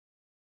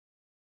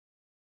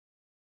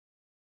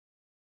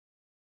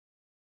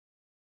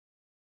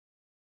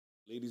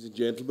Ladies and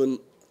gentlemen,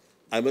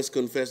 I must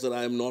confess that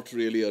I am not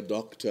really a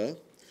doctor,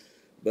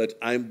 but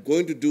I'm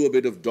going to do a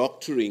bit of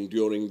doctoring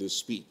during this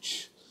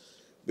speech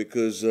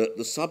because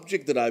the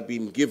subject that I've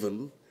been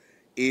given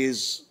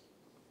is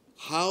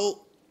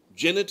how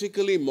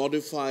genetically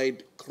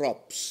modified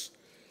crops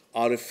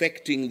are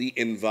affecting the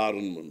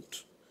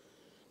environment,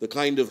 the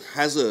kind of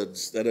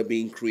hazards that are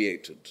being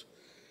created.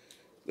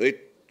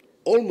 It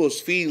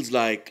almost feels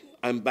like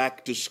I'm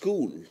back to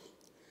school,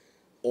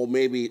 or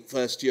maybe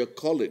first year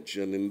college.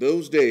 And in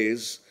those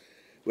days,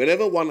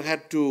 whenever one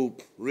had to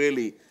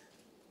really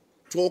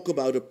talk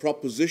about a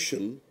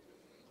proposition,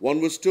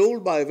 one was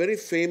told by a very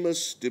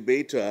famous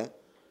debater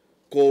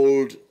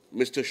called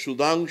Mr.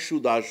 Sudhanshu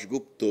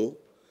Dasgupta,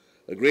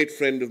 a great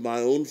friend of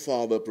my own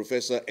father,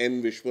 Professor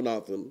N.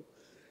 Viswanathan,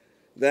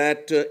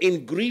 that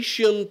in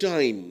Grecian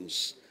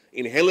times,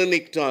 in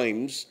Hellenic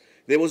times,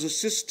 there was a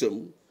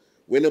system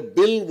when a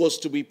bill was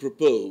to be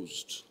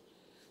proposed.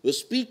 The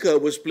speaker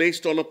was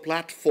placed on a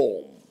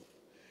platform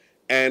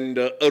and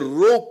a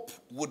rope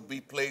would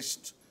be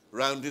placed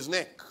round his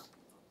neck.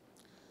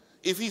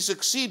 If he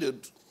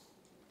succeeded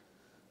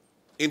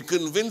in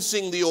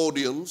convincing the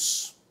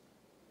audience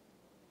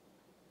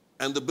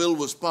and the bill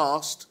was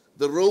passed,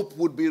 the rope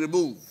would be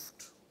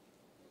removed.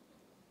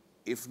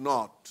 If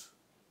not,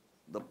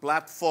 the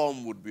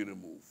platform would be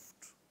removed.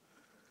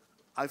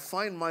 I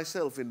find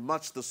myself in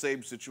much the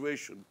same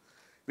situation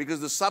because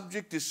the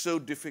subject is so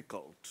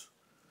difficult.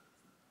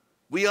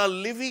 We are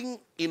living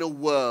in a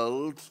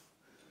world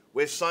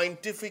where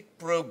scientific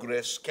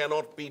progress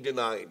cannot be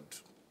denied.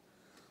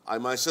 I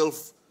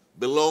myself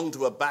belong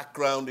to a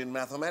background in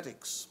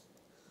mathematics,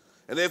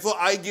 and therefore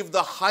I give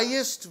the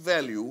highest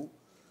value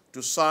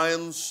to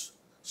science,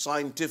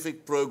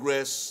 scientific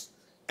progress,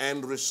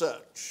 and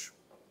research.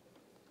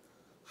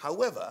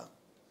 However,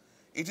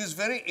 it is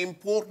very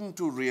important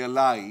to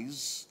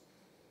realize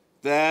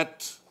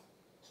that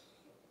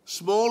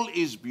small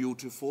is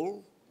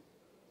beautiful.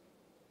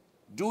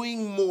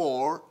 Doing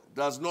more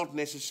does not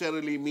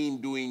necessarily mean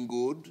doing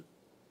good.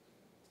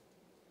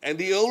 And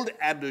the old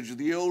adage,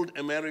 the old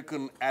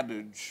American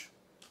adage,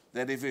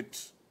 that if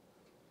it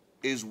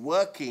is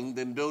working,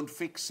 then don't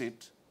fix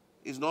it,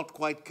 is not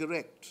quite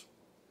correct.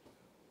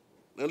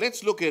 Now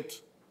let's look at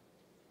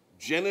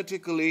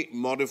genetically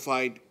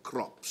modified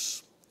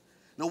crops.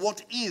 Now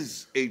what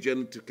is a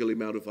genetically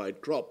modified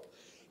crop?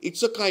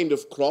 It's a kind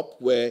of crop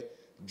where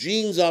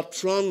genes are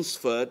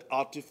transferred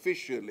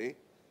artificially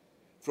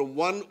from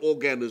one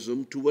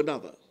organism to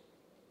another.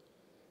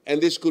 And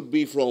this could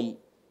be from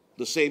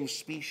the same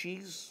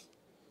species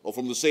or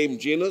from the same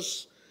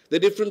genus. There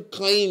are different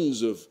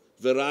kinds of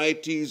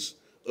varieties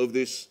of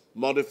this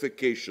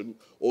modification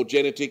or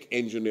genetic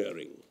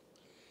engineering.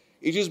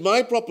 It is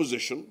my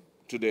proposition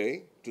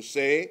today to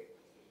say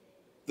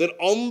that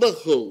on the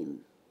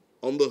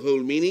whole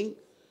meaning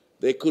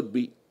there could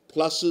be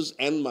pluses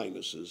and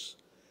minuses,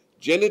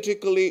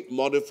 genetically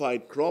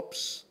modified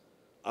crops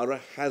are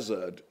a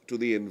hazard to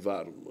the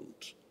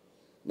environment.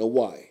 Now,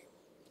 why?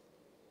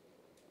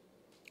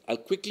 I'll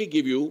quickly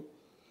give you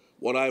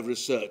what I've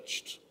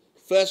researched.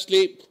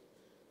 Firstly,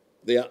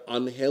 they are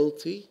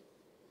unhealthy,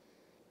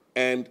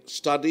 and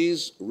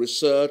studies,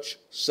 research,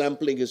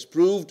 sampling has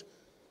proved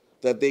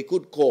that they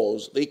could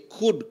cause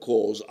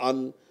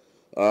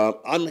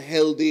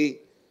unhealthy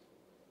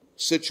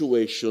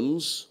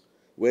situations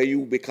where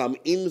you become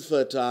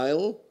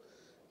infertile,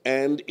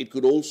 and it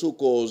could also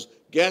cause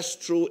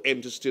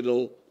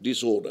gastrointestinal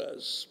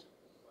disorders.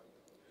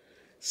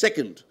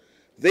 Second,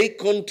 they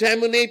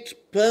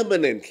contaminate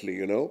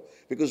permanently,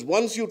 because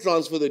once you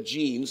transfer the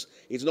genes,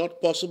 it's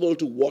not possible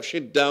to wash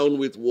it down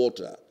with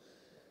water.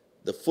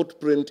 The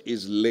footprint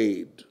is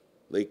laid.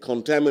 They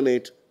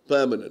contaminate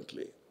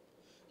permanently.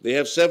 They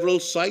have several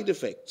side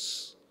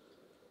effects,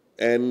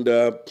 and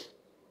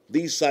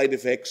these side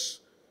effects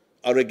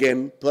are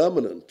again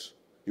permanent.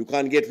 You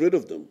can't get rid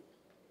of them.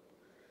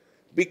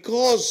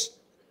 Because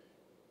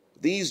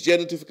these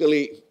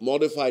genetically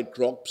modified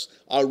crops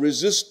are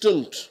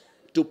resistant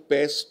to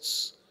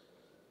pests,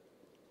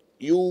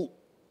 you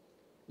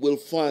will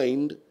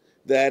find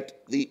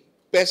that the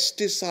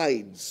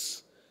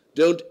pesticides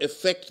don't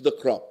affect the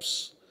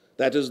crops.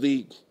 That is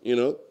the,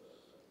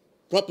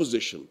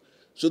 proposition.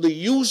 So the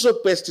use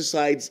of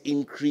pesticides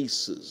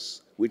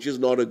increases, which is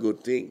not a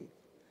good thing.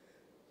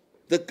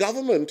 The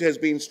government has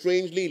been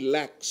strangely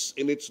lax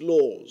in its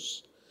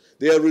laws.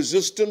 They are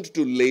resistant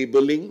to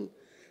labeling,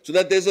 so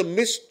that there's a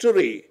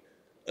mystery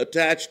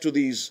attached to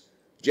these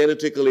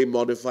genetically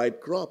modified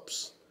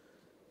crops.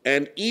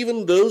 And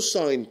even those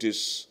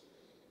scientists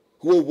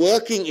who are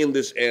working in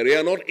this area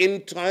are not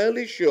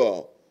entirely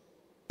sure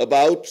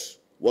about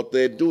what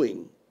they're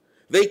doing.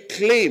 They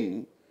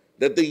claim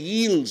that the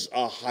yields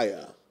are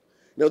higher.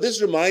 Now,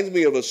 this reminds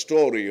me of a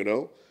story,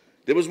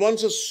 There was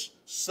once a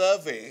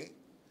survey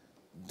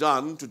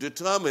done to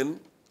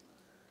determine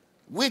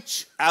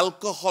which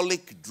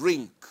alcoholic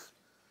drink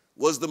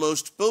was the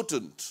most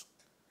potent.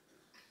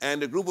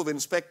 And a group of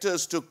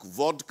inspectors took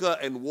vodka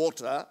and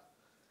water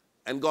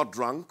and got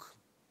drunk.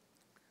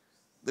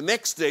 The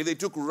next day, they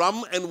took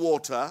rum and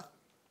water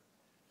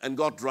and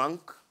got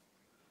drunk.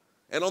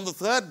 And on the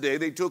third day,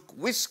 they took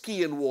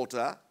whiskey and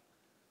water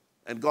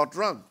and got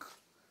drunk.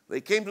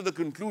 They came to the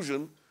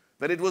conclusion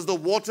that it was the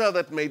water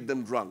that made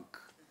them drunk.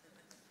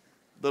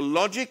 The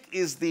logic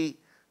is the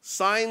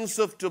science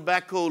of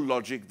tobacco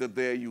logic that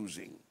they're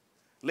using.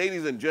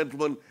 Ladies and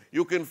gentlemen,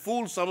 you can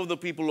fool some of the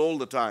people all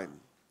the time.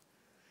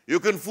 You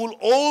can fool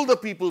all the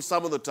people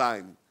some of the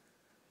time.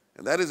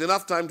 And that is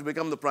enough time to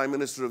become the Prime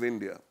Minister of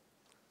India.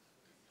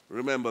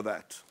 Remember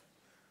that.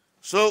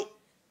 So,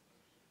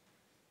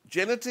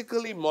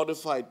 genetically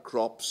modified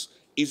crops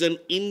is an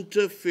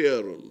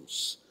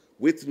interference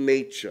with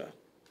nature,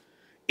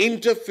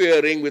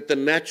 interfering with the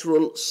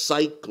natural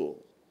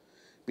cycle,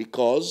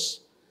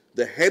 because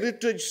the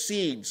heritage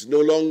seeds no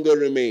longer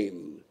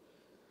remain.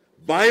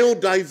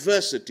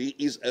 Biodiversity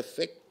is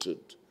affected.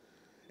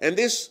 And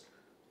this,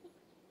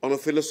 on a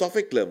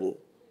philosophic level,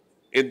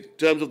 in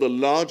terms of the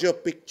larger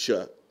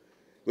picture,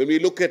 when we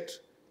look at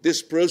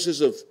this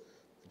process of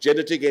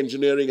genetic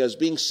engineering as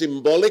being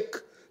symbolic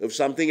of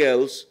something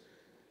else,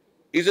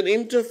 is an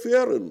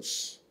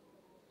interference.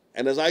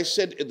 And as I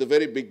said at the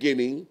very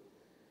beginning,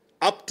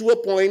 up to a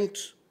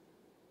point,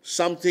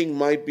 something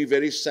might be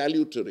very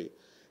salutary.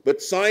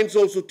 But science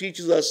also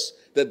teaches us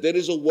that there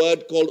is a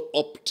word called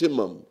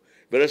optimum.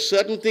 There are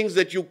certain things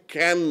that you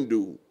can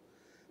do.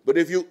 But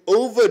if you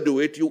overdo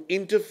it, you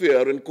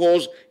interfere and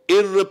cause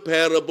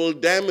irreparable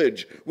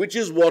damage, which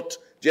is what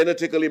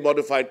genetically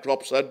modified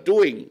crops are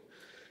doing.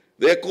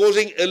 They're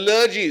causing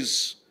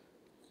allergies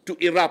to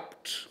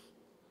erupt.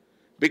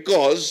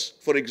 Because,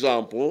 for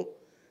example,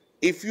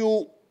 if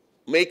you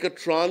make a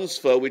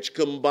transfer which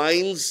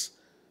combines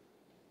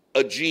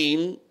a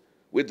gene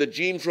with the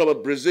gene from a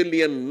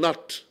Brazilian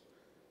nut,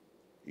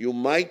 you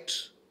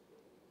might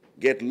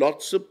get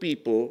lots of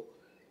people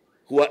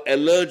who are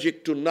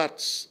allergic to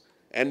nuts.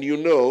 And you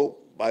know,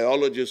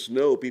 biologists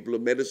know, people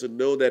of medicine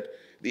know that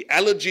the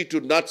allergy to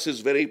nuts is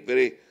very,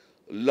 very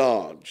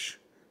large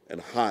and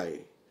high.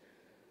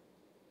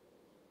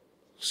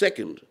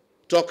 Second,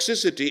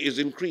 toxicity is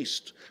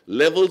increased.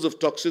 Levels of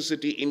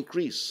toxicity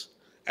increase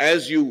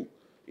as you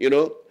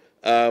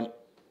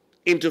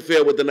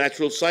interfere with the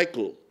natural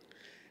cycle.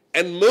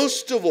 And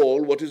most of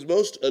all, what is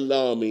most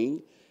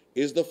alarming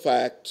is the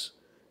fact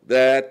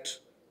that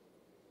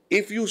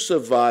if you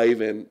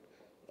survive and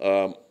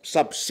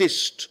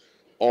subsist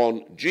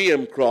on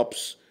GM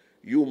crops,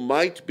 you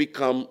might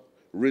become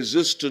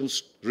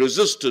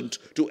resistant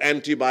to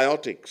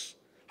antibiotics.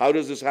 How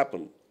does this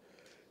happen?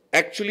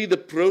 Actually, the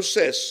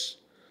process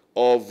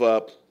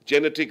of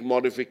genetic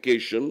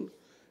modification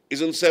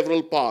is in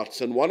several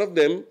parts, and one of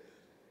them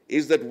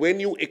is that when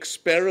you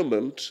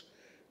experiment,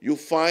 you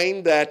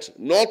find that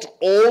not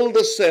all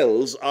the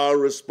cells are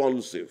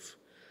responsive.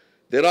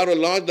 There are a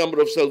large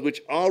number of cells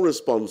which are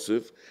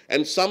responsive,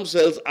 and some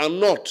cells are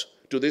not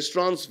to this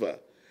transfer.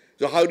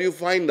 So how do you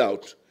find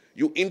out?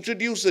 You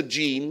introduce a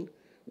gene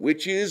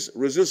which is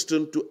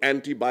resistant to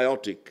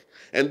antibiotic,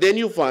 and then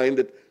you find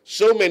that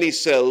so many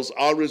cells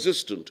are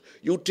resistant.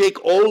 You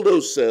take all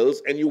those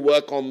cells and you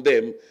work on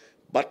them,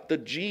 but the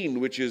gene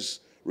which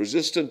is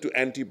resistant to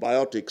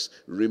antibiotics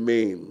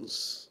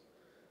remains.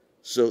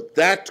 So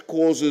that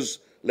causes,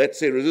 let's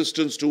say,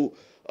 resistance to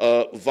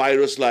a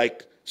virus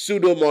like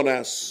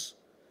Pseudomonas,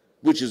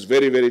 which is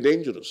very, very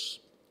dangerous.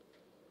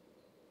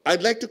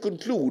 I'd like to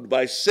conclude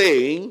by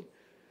saying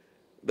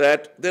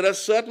that there are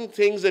certain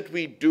things that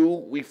we do,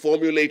 we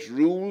formulate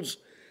rules.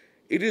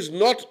 It is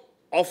not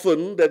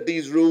often that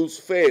these rules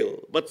fail,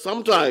 but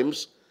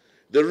sometimes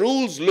the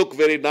rules look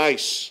very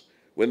nice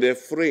when they're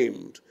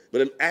framed,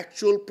 but in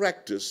actual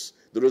practice,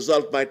 the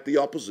result might be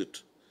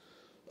opposite.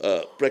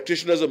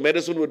 Practitioners of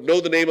medicine would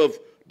know the name of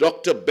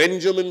Dr.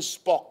 Benjamin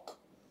Spock,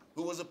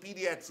 who was a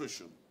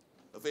pediatrician,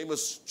 a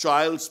famous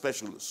child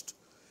specialist.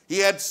 He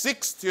had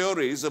 6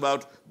 theories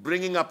about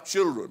bringing up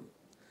children,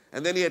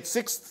 and then he had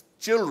 6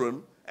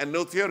 children and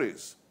no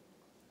theories.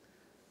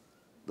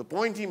 The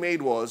point he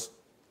made was,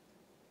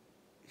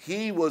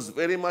 he was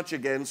very much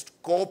against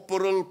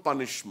corporal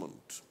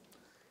punishment.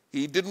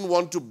 He didn't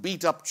want to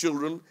beat up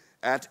children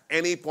at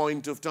any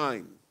point of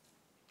time.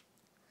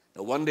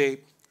 Now, one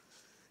day,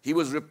 he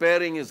was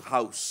repairing his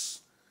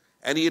house,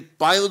 and he had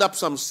piled up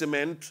some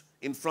cement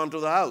in front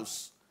of the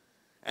house.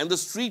 And the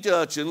street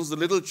urchins, the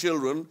little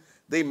children,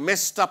 they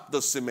messed up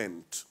the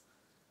cement.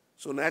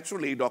 So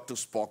naturally, Dr.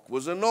 Spock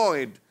was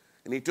annoyed,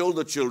 and he told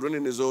the children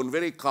in his own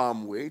very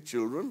calm way,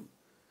 "Children,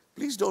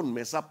 please don't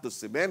mess up the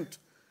cement.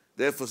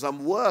 There for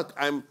some work.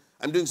 I'm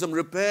doing some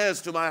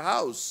repairs to my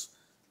house."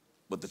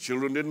 But the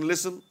children didn't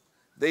listen.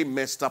 They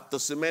messed up the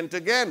cement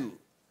again.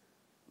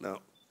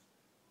 Now,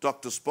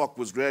 Dr. Spock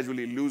was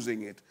gradually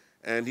losing it,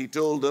 and he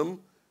told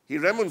them, he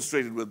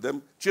remonstrated with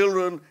them,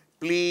 "Children,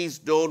 please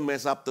don't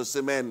mess up the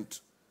cement."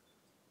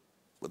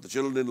 But the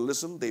children didn't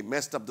listen. They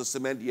messed up the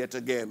cement yet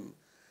again.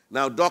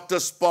 Now, Dr.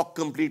 Spock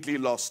completely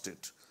lost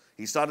it.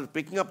 He started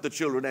picking up the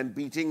children and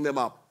beating them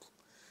up.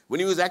 When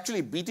he was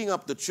actually beating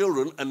up the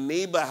children, a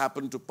neighbor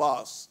happened to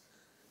pass.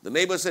 The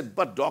neighbor said,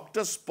 "But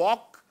Dr.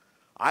 Spock,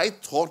 I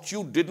thought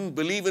you didn't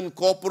believe in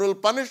corporal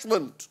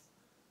punishment."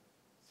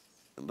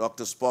 And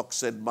Dr. Spock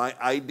said, my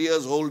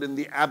ideas hold in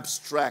the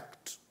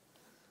abstract,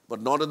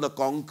 but not in the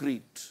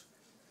concrete.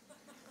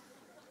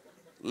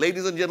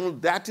 Ladies and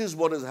gentlemen, that is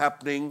what is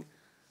happening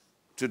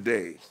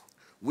today.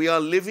 We are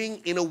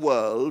living in a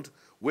world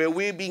where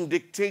we're being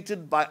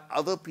dictated by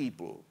other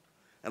people.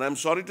 And I'm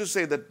sorry to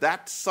say that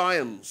that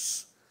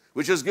science,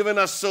 which has given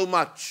us so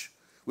much,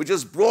 which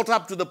has brought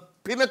up to the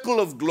pinnacle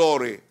of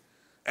glory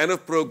and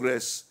of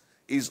progress,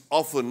 is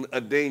often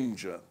a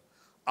danger.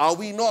 Are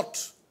we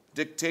not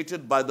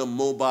dictated by the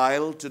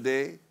mobile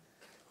today?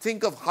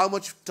 Think of how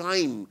much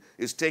time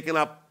is taken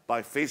up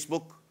by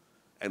Facebook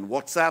and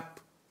WhatsApp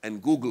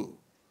and Google.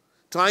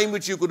 Time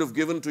which you could have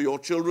given to your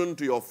children,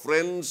 to your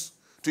friends,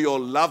 to your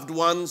loved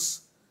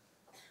ones.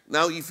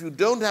 Now, if you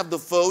don't have the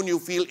phone, you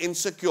feel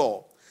insecure.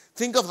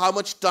 Think of how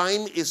much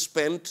time is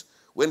spent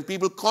when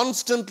people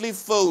constantly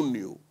phone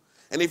you.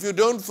 And if you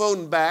don't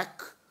phone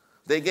back,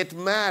 they get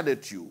mad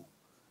at you.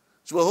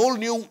 So a whole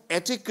new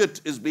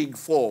etiquette is being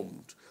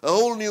formed, a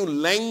whole new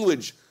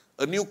language,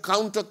 a new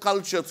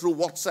counterculture through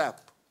WhatsApp.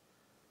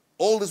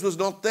 All this was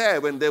not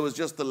there when there was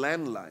just the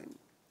landline.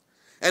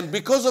 And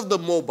because of the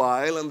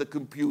mobile and the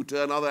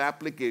computer and other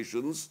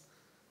applications,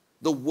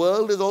 the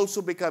world is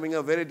also becoming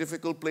a very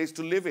difficult place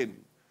to live in.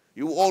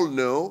 You all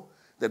know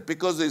that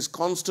because there's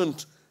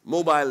constant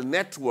mobile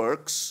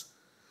networks,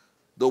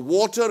 the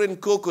water in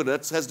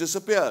coconuts has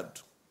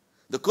disappeared.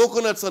 The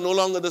coconuts are no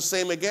longer the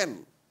same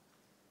again.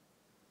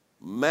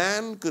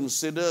 Man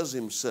considers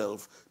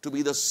himself to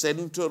be the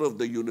center of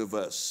the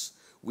universe.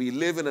 We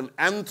live in an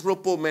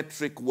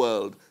anthropometric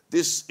world.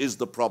 This is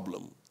the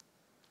problem.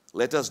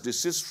 Let us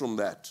desist from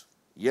that.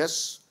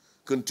 Yes,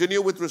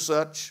 continue with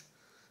research.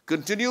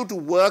 Continue to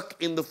work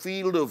in the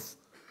field of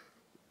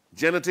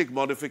genetic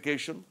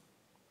modification.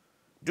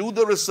 Do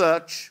the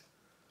research,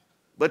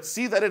 but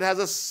see that it has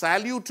a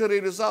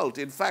salutary result.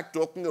 In fact,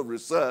 talking of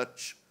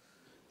research,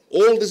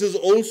 all this is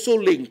also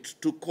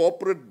linked to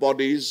corporate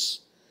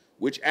bodies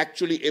which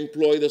actually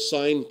employ the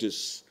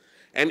scientists.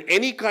 And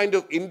any kind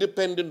of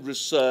independent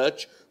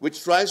research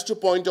which tries to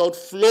point out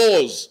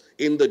flaws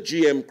in the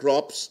GM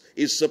crops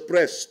is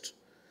suppressed,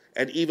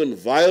 and even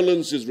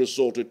violence is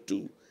resorted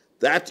to.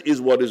 That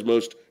is what is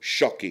most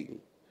shocking.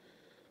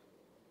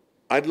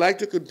 I'd like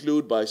to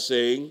conclude by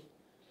saying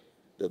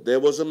that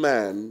there was a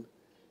man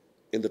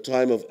in the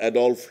time of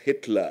Adolf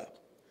Hitler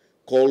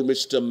called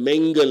Mr.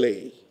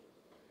 Mengele,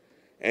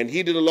 and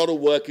he did a lot of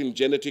work in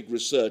genetic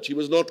research. He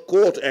was not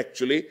caught,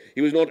 actually.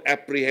 He was not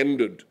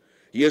apprehended.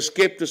 He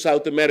escaped to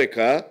South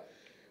America,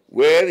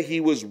 where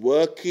he was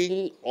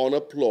working on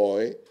a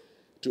ploy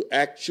to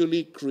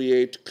actually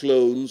create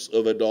clones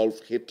of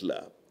Adolf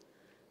Hitler.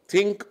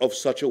 Think of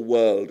such a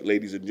world,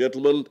 ladies and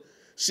gentlemen.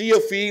 See a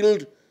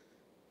field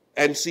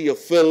and see a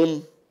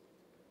film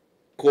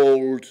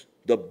called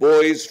The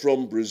Boys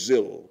from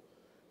Brazil,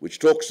 which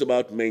talks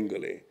about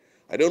Mengele.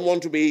 I don't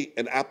want to be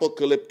an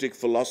apocalyptic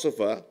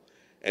philosopher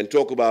and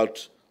talk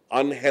about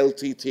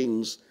unhealthy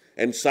things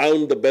and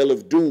sound the bell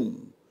of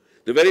doom.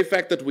 The very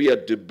fact that we are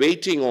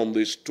debating on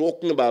this,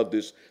 talking about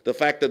this, the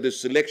fact that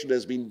this selection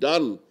has been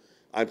done,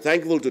 I'm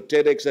thankful to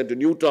TEDx and to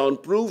Newtown,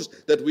 proves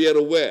that we are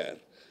aware,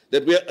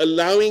 that we are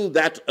allowing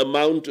that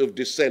amount of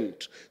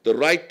dissent. The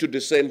right to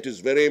dissent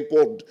is very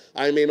important.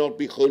 I may not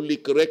be wholly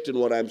correct in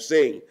what I'm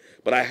saying,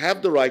 but I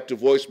have the right to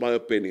voice my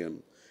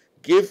opinion.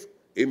 Give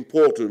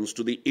importance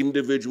to the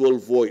individual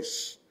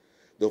voice.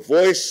 The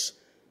voice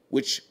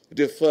which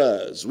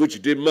differs,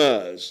 which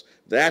demurs,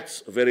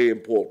 that's very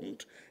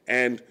important.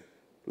 And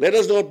let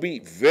us not be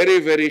very,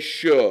 very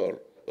sure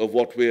of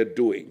what we are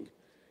doing.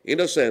 In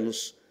a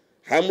sense,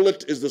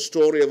 Hamlet is the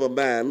story of a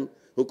man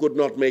who could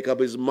not make up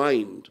his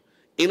mind.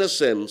 In a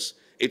sense,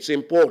 it's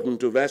important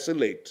to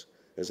vacillate.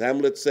 As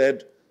Hamlet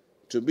said,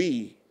 to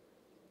be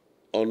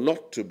or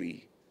not to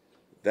be,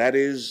 that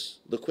is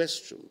the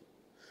question.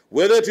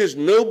 Whether it is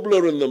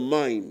nobler in the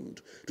mind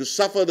to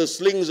suffer the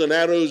slings and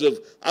arrows of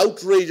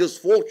outrageous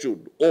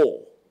fortune,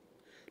 or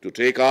to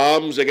take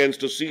arms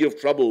against a sea of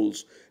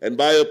troubles and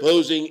by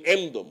opposing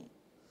end them,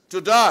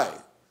 to die,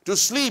 to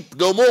sleep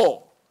no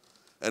more,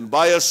 and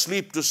by a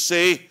sleep to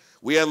say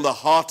we end the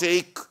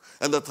heartache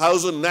and the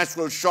 1,000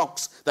 natural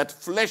shocks that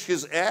flesh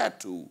is heir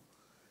to.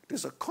 It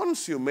is a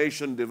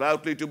consummation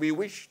devoutly to be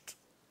wished,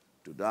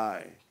 to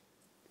die,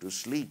 to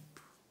sleep,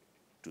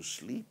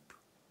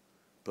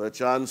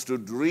 perchance to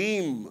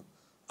dream.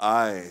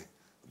 Aye,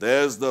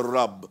 there's the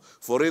rub,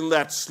 for in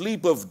that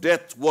sleep of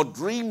death what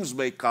dreams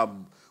may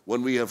come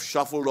when we have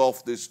shuffled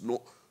off this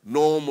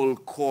normal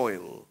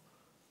coil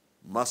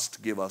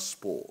must give us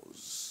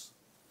pause.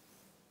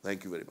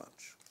 Thank you very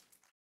much.